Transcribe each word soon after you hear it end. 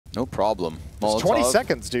No problem. It's 20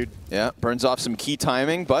 seconds, dude. Yeah, burns off some key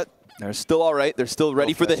timing, but they're still all right. They're still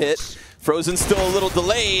ready for the hit. Frozen's still a little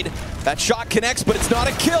delayed. That shot connects, but it's not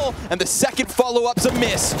a kill. And the second follow-up's a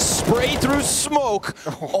miss. Spray through smoke,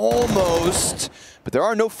 almost. But there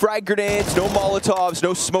are no frag grenades, no Molotovs,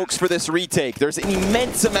 no smokes for this retake. There's an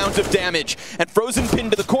immense amount of damage. And Frozen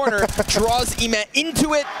pinned to the corner, draws Emet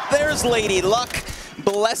into it. There's Lady Luck,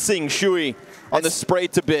 blessing Shui on the spray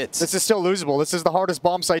to bits. This is still losable. This is the hardest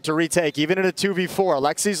bomb site to retake, even in a 2v4.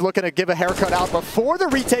 Aleksib's looking to give a haircut out before the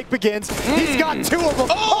retake begins. He's got two of them.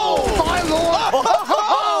 Oh my lord!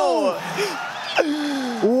 Oh.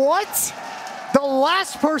 What? The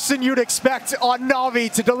last person you'd expect on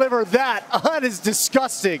Na'Vi to deliver that. That is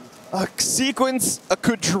disgusting. A sequence, a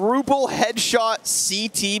quadruple headshot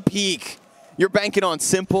CT peak. You're banking on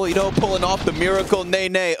simple, you know, pulling off the miracle.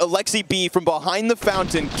 Nay. Aleksib B from behind the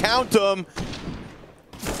fountain. Count them.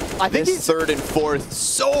 I think he's third and fourth,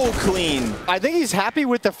 so clean. I think he's happy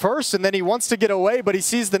with the first, and then he wants to get away, but he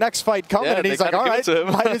sees the next fight coming, and he's like, all right,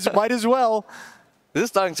 might as well. This is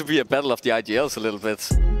starting to be a battle of the IGLs a little bit.